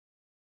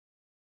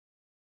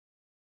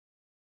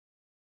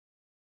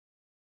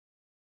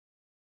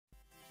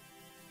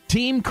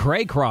Team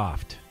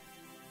Cracroft.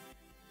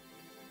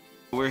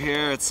 We're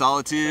here at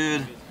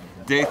Solitude,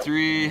 day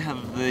 3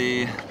 of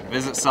the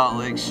Visit Salt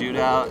Lake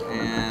Shootout,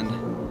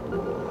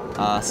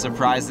 and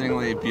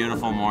surprisingly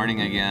beautiful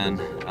morning again.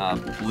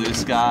 Blue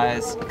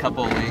skies, a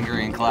couple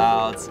lingering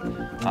clouds,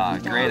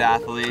 great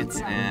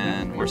athletes,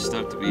 and we're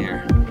stoked to be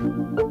here.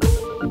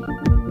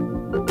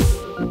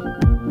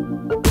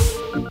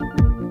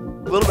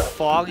 A little bit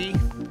foggy,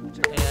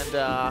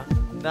 and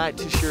not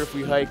too sure if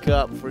we hike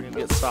up, if we're gonna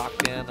get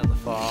socked in the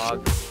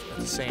fog. At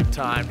the same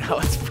time, now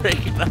it's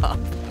breaking up.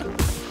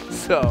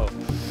 So,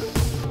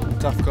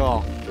 tough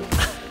call.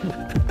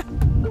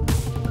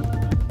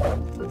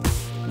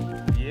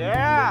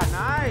 Yeah,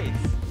 nice.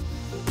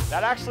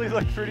 That actually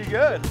looked pretty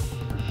good.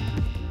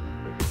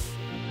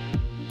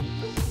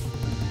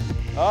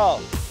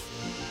 Oh,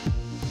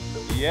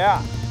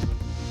 yeah.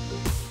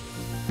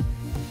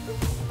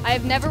 I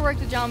have never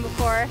worked with John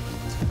before.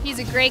 He's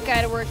a great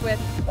guy to work with,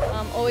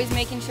 always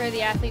making sure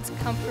the athletes are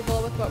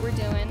comfortable with what we're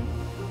doing,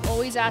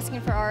 always asking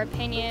for our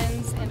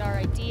opinions and our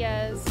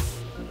ideas.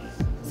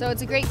 So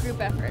it's a great group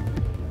effort.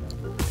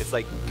 It's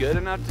like good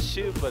enough to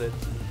shoot, but it's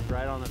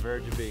right on the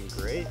verge of being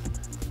great.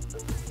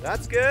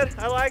 That's good.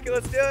 I like it.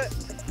 Let's do it.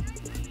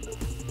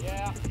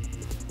 Yeah.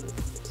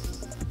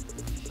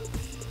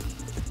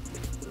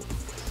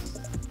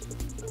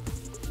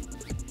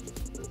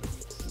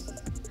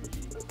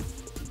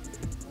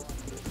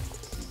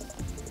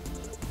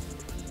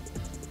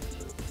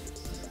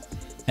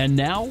 And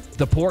now,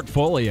 the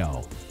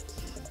portfolio.